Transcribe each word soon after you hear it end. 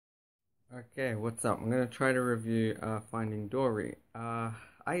Okay, what's up? I'm gonna try to review Finding Dory. I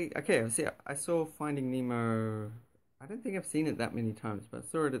saw Finding Nemo. I don't think I've seen it that many times, but I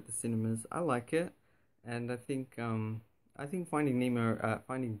saw it at the cinemas. I like it, and I think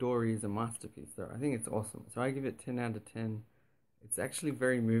Finding Dory is a masterpiece. Though I think it's awesome. So I give it 10 out of 10. It's actually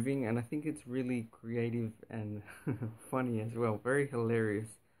very moving, and I think it's really creative and funny as well. Very hilarious,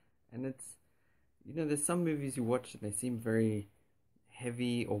 and there's some movies you watch and they seem very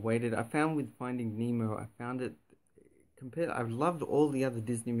heavy or weighted. I found with Finding Nemo, I found it compared. I've loved all the other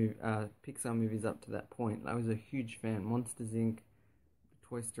Pixar movies up to that point. I was a huge fan. Monsters Inc., the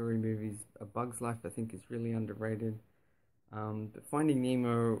Toy Story movies, A Bug's Life. I think is really underrated. But Finding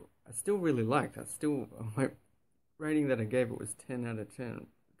Nemo, I still really liked. My rating that I gave it was 10 out of 10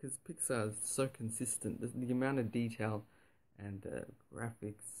 because Pixar is so consistent. The amount of detail and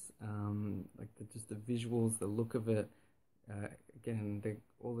graphics, just the visuals, the look of it. Again,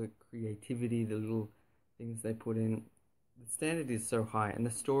 all the creativity, the little things they put in. The standard is so high, and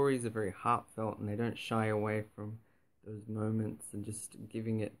the stories are very heartfelt, and they don't shy away from those moments and just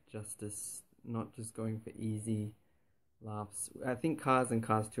giving it justice, not just going for easy laughs. I think Cars and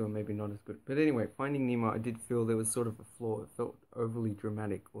Cars 2 are maybe not as good. But anyway, Finding Nemo, I did feel there was sort of a flaw. It felt overly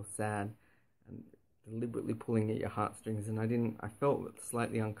dramatic or sad and deliberately pulling at your heartstrings, and I felt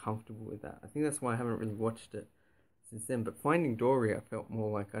slightly uncomfortable with that. I think that's why I haven't really watched it since then. But Finding Dory, I felt more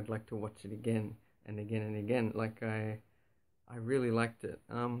like I'd like to watch it again and again and again. I really liked it.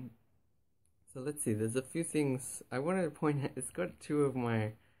 So let's see. There's a few things I wanted to point out. It's got two of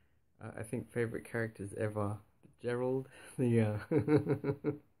my, I think, favorite characters ever. Gerald, the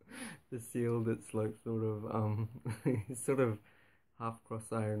the seal that's like sort of he's sort of half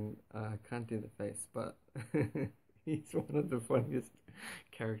cross-eyed and can't do the face, but he's one of the funniest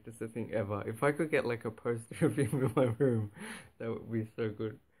characters I think ever. If I could get like a poster of him in my room, that would be so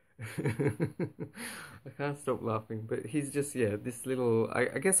good. I can't stop laughing, but he's just this little.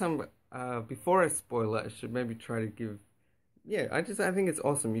 I guess I'm before I spoil it, I should maybe try to give. I think it's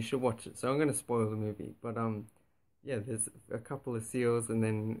awesome. You should watch it. So I'm gonna spoil the movie, but there's a couple of seals, and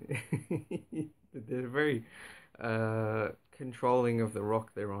then they're very controlling of the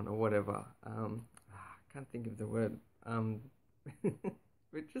rock they're on or whatever. I can't think of the word.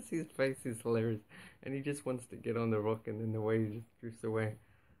 But just his face is hilarious, and he just wants to get on the rock, and then the way he just drifts away.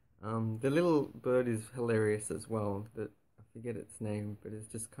 The little bird is hilarious as well. That I forget its name, but it's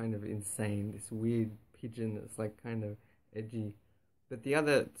just kind of insane. This weird pigeon that's like kind of edgy. But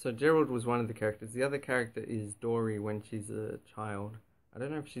so Gerald was one of the characters. The other character is Dory when she's a child. I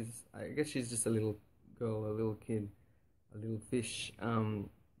don't know if I guess she's just a little girl, a little kid, a little fish.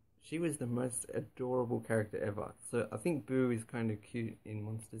 She was the most adorable character ever. So I think Boo is kind of cute in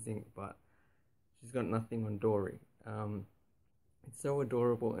Monsters Inc., but she's got nothing on Dory. It's so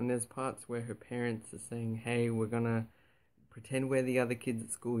adorable, and there's parts where her parents are saying, "Hey, we're gonna pretend we're the other kids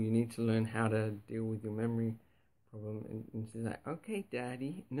at school. You need to learn how to deal with your memory problem." And she's like, "Okay,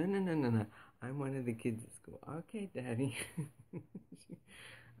 Daddy." No, no, no, no, no. I'm one of the kids at school. Okay, Daddy.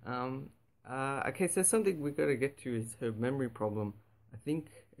 Okay, so something we've got to get to is her memory problem. I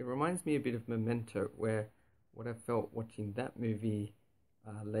think it reminds me a bit of Memento, where what I felt watching that movie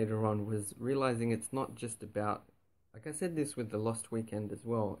later on was realizing it's not just about, like I said this with The Lost Weekend as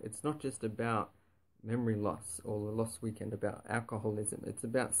well, it's not just about memory loss or The Lost Weekend about alcoholism. It's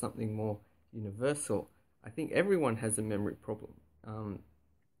about something more universal. I think everyone has a memory problem,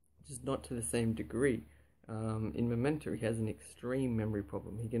 just not to the same degree. In Memento, he has an extreme memory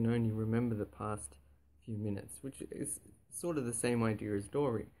problem. He can only remember the past few minutes, which is sort of the same idea as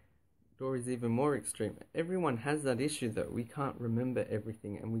Dory. Dory's even more extreme. Everyone has that issue, though. We can't remember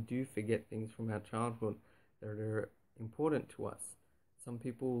everything, and we do forget things from our childhood that are important to us. Some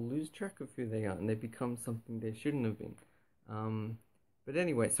people lose track of who they are, and they become something they shouldn't have been. But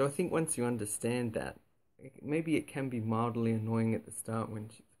anyway, so I think once you understand that, maybe it can be mildly annoying at the start when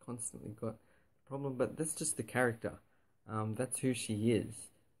she's constantly got the problem, but that's just the character. That's who she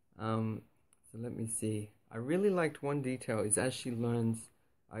is. So let me see. I really liked one detail is as she learns,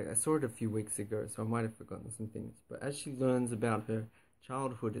 I saw it a few weeks ago, so I might have forgotten some things, but as she learns about her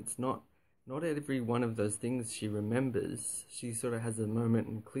childhood, it's not every one of those things she remembers. She sort of has a moment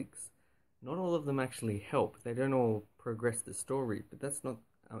and clicks. Not all of them actually help. They don't all progress the story, but that's not,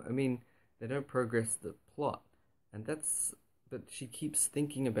 they don't progress the plot. But she keeps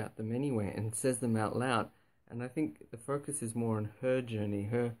thinking about them anyway and says them out loud. And I think the focus is more on her journey,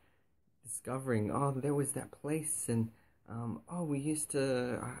 her discovering, oh, there was that place, and we used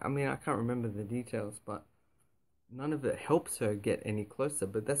to, I can't remember the details, but none of it helps her get any closer,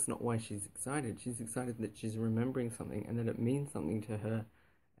 but that's not why she's excited. She's excited that she's remembering something and that it means something to her,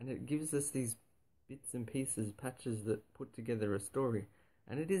 and it gives us these bits and pieces, patches that put together a story,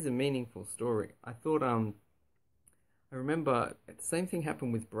 and it is a meaningful story. I remember the same thing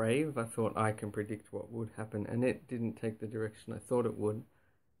happened with Brave. I thought I can predict what would happen, and it didn't take the direction I thought it would.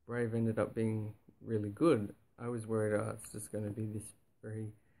 Brave ended up being really good. I was worried, it's just going to be this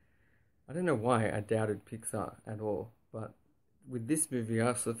very. I don't know why I doubted Pixar at all, but with this movie, I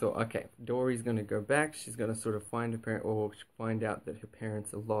also thought, okay, Dory's going to go back. She's going to sort of find her parent, or find out that her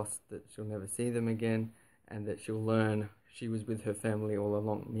parents are lost, that she'll never see them again, and that she'll learn she was with her family all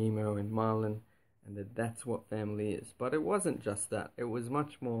along, Nemo and Marlin, and that's what family is. But it wasn't just that. It was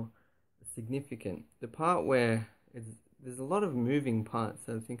much more significant. The part where there's a lot of moving parts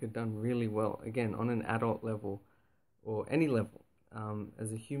that I think are done really well, again, on an adult level, or any level,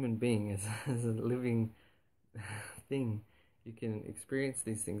 as a human being, as a living thing. You can experience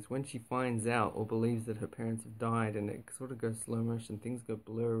these things. When she finds out or believes that her parents have died, and it sort of goes slow motion, things go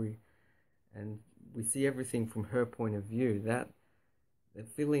blurry, and we see everything from her point of view, that the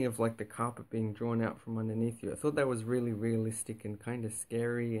feeling of like the carpet being drawn out from underneath you, I thought that was really realistic and kind of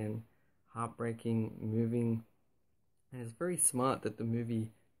scary and heartbreaking, moving. And it's very smart that the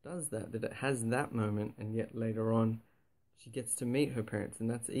movie does that it has that moment, and yet later on she gets to meet her parents, and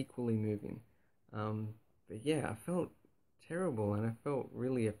that's equally moving. But yeah, I felt terrible, and I felt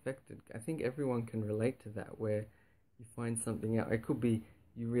really affected. I think everyone can relate to that, where you find something out. It could be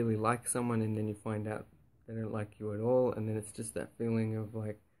you really like someone, and then you find out they don't like you at all, and then it's just that feeling of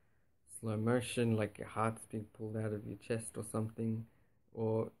like slow motion, like your heart's being pulled out of your chest or something.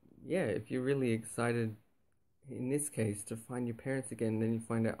 Or yeah, if you're really excited, in this case, to find your parents again, then you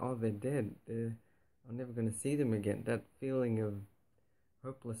find out, oh, they're dead. I'm never going to see them again. That feeling of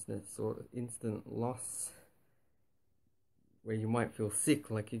hopelessness or instant loss, where you might feel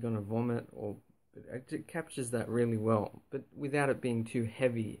sick, like you're going to vomit, or it captures that really well. But without it being too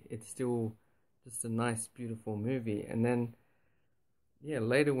heavy, it's still just a nice, beautiful movie. And then, yeah,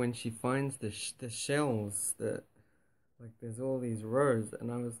 later when she finds the shells, that like there's all these rows,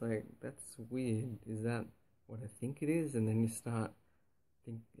 and I was like, that's weird. Is that what I think it is? And then you start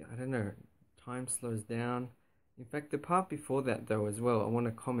I don't know, time slows down. In fact, the part before that though as well, I want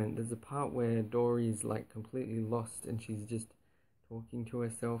to comment, there's a part where Dory's like completely lost, and she's just talking to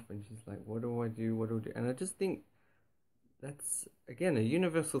herself, and she's like, what do I do? What do I do? And I just think that's, again, a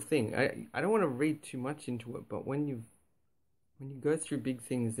universal thing. I don't want to read too much into it, but when you go through big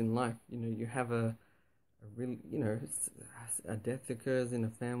things in life, you have a real, a death occurs in a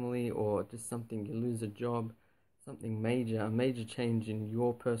family, or just something, you lose a job, something major, a major change in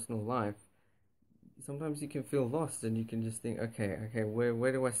your personal life. Sometimes you can feel lost, and you can just think, okay,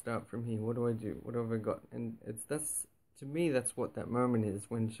 where do I start from here? What do I do? What have I got? And to me, that's what that moment is,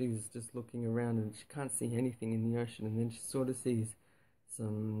 when she's just looking around and she can't see anything in the ocean, and then she sort of sees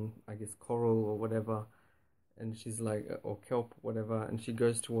some, I guess, coral or whatever, and she's like, or kelp, whatever, and she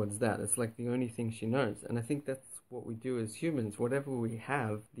goes towards that. It's like the only thing she knows. And I think that's what we do as humans. Whatever we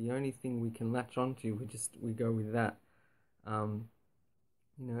have, the only thing we can latch onto, we go with that. And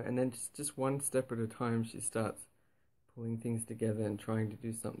then just one step at a time, she starts pulling things together and trying to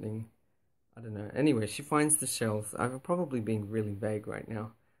do something. I don't know. Anyway, she finds the shells. I'm probably being really vague right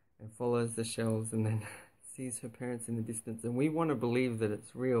now. And follows the shells, and then sees her parents in the distance. And we want to believe that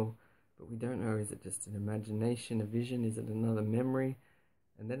it's real, but we don't know. Is it just an imagination, a vision? Is it another memory?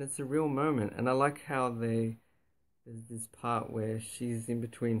 And then it's a real moment. And I like how there's this part where she's in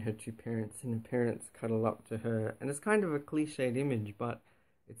between her two parents, and her parents cuddle up to her. And it's kind of a cliched image, but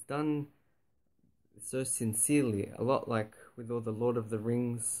it's done so sincerely, a lot like with all the Lord of the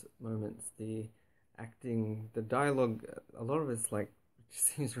Rings moments, the acting, the dialogue, a lot of it's like, it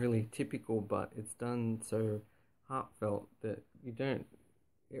seems really typical, but it's done so heartfelt that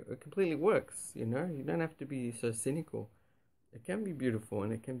it completely works, you don't have to be so cynical. It can be beautiful,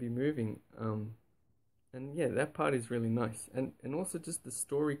 and it can be moving, and yeah, that part is really nice, and also just the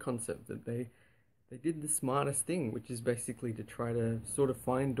story concept that they did the smartest thing, which is basically to try to sort of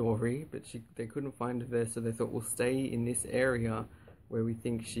find Dory, but they couldn't find her there, so they thought, we'll stay in this area where we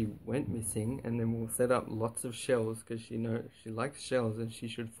think she went missing, and then we'll set up lots of shells, because she likes shells, and she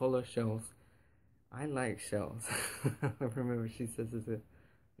should follow shells. I like shells. I remember she says there's a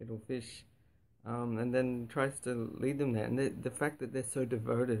little fish, and then tries to lead them there, and the fact that they're so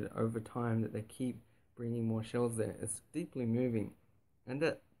devoted over time, that they keep bringing more shells there, it's deeply moving, and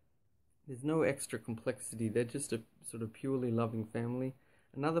that there's no extra complexity. They're just a sort of purely loving family.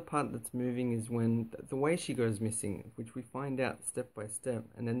 Another part that's moving is when the way she goes missing, which we find out step by step,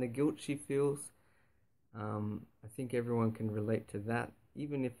 and then the guilt she feels. I think everyone can relate to that,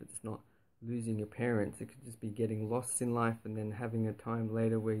 even if it's not losing your parents. It could just be getting lost in life and then having a time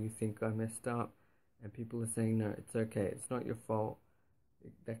later where you think I messed up, and people are saying, no, it's okay, it's not your fault.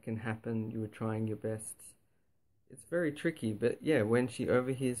 That can happen. You were trying your best. It's very tricky, but yeah, when she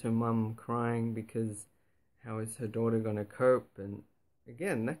overhears her mum crying because how is her daughter going to cope? And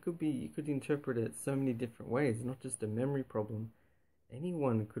again, that could be, you could interpret it so many different ways, not just a memory problem.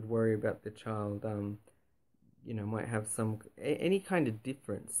 Anyone could worry about the child, might have any kind of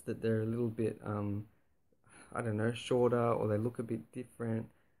difference that they're a little bit, I don't know, shorter, or they look a bit different,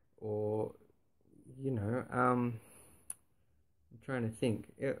 or, you know, I'm trying to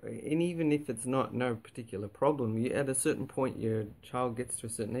think. And even if it's not no particular problem, at a certain point, your child gets to a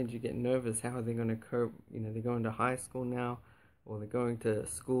certain age, you get nervous. How are they going to cope? They're going to high school now, or they're going to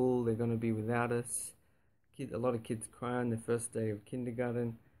school. They're going to be without us. A lot of kids cry on their first day of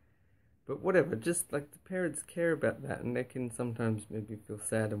kindergarten. But whatever, just like the parents care about that, and they can sometimes maybe feel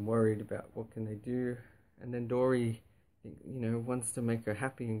sad and worried about what can they do. And then Dory, wants to make her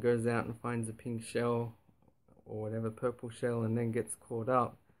happy and goes out and finds a pink shell or whatever, purple shell, and then gets caught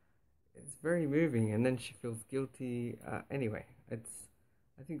up. It's very moving, and then she feels guilty. Anyway, I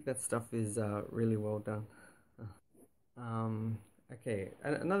think that stuff is really well done. Okay,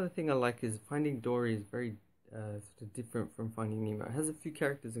 another thing I like is Finding Dory is very sort of different from Finding Nemo. It has a few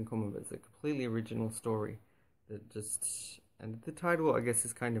characters in common, but it's a completely original story and the title, I guess,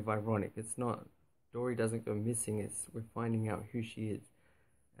 is kind of ironic. It's not, Dory doesn't go missing, we're finding out who she is.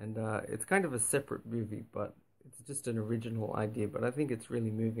 And it's kind of a separate movie, but it's just an original idea, but I think it's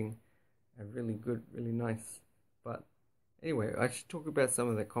really moving and really good, really nice. But anyway, I should talk about some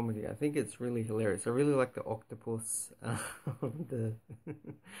of the comedy. I think it's really hilarious. I really like the octopus. The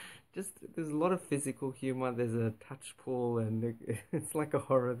just there's a lot of physical humor. There's a touch pull, and it's like a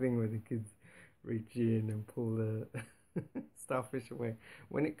horror thing where the kids reach in and pull the starfish away.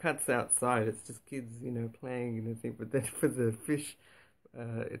 When it cuts outside, it's just kids, playing and everything. But then for the fish,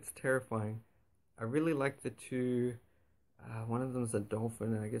 it's terrifying. I really like the two. One of them's a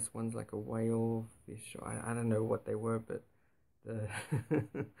dolphin, and I guess one's like a whale fish. I don't know what they were, but the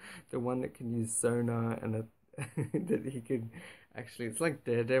the one that can use sonar and that he could actually, it's like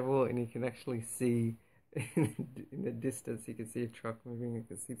Daredevil, and he can actually see in the distance. He can see a truck moving. He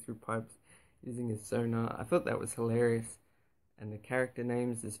can see through pipes using his sonar. I thought that was hilarious, and the character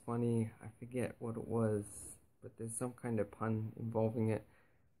names is funny. I forget what it was, but there's some kind of pun involving it,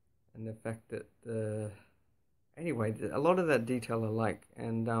 and the fact that anyway, a lot of that detail I like,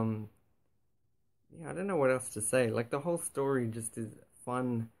 and yeah, I don't know what else to say. Like, the whole story just is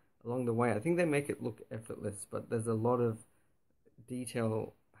fun along the way. I think they make it look effortless, but there's a lot of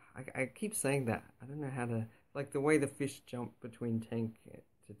detail. I keep saying that. I don't know how to, like, the way the fish jump between tank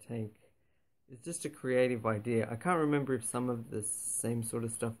to tank. It's just a creative idea. I can't remember if some of the same sort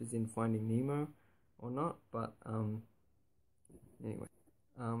of stuff is in Finding Nemo or not, but anyway.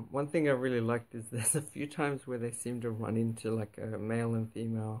 One thing I really liked is there's a few times where they seem to run into like a male and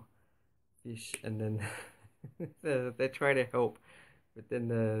female fish, and then they try to help, but then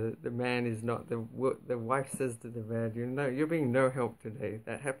the man is not, the wife says to the man, you're being no help today.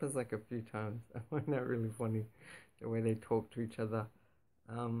 That happens like a few times. I find that really funny, the way they talk to each other.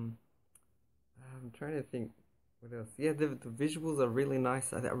 I'm trying to think what else. Yeah, the visuals are really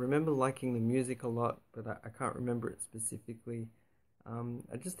nice. I remember liking the music a lot, but I can't remember it specifically.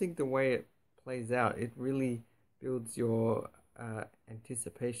 I just think the way it plays out, it really builds your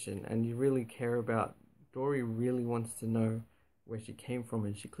anticipation, and you really care about, Dory really wants to know where she came from,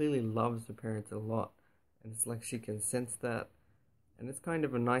 and she clearly loves her parents a lot, and it's like she can sense that, and it's kind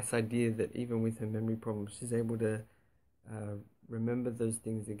of a nice idea that even with her memory problems, she's able to remember those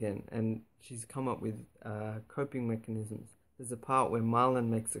things again, and she's come up with coping mechanisms. There's a part where Marlon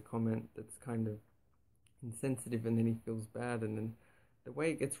makes a comment that's kind of insensitive, and then he feels bad, and then the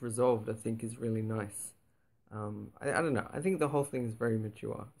way it gets resolved, I think, is really nice. I don't know. I think the whole thing is very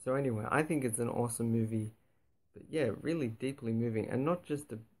mature. So anyway, I think it's an awesome movie, but yeah, really deeply moving, and not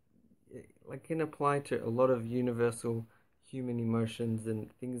just like, can apply to a lot of universal human emotions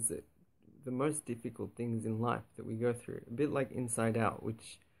and things that, the most difficult things in life that we go through. A bit like Inside Out,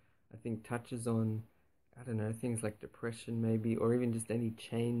 which I think touches on, I don't know, things like depression maybe, or even just any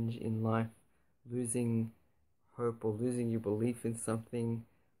change in life, losing hope or losing your belief in something,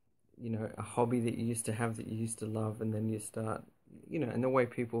 a hobby that you used to have, that you used to love, and then you start, and the way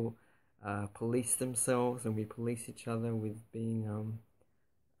people police themselves, and we police each other with being,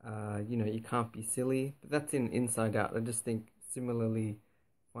 you can't be silly. But that's in Inside Out. I just think similarly,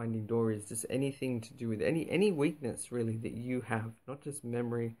 Finding Dory is just anything to do with any weakness really that you have, not just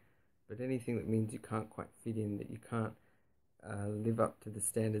memory, but anything that means you can't quite fit in, that you can't live up to the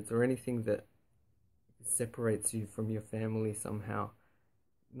standards, or anything that separates you from your family somehow.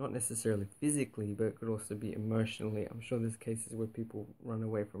 Not necessarily physically, but it could also be emotionally. I'm sure there's cases where people run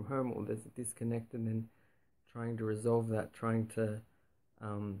away from home, or there's a disconnect, and then trying to resolve that, trying to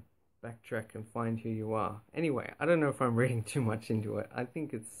backtrack and find who you are. Anyway, I don't know if I'm reading too much into it. I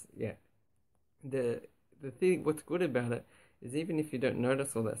think it's, yeah. The thing, what's good about it is, even if you don't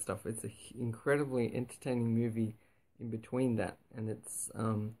notice all that stuff, it's an incredibly entertaining movie in between that, and it's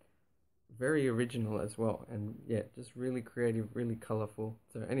very original as well, and yeah, just really creative, really colorful.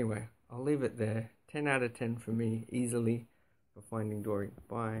 So anyway, I'll leave it there. 10 out of 10 for me, easily, for Finding Dory.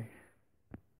 Bye.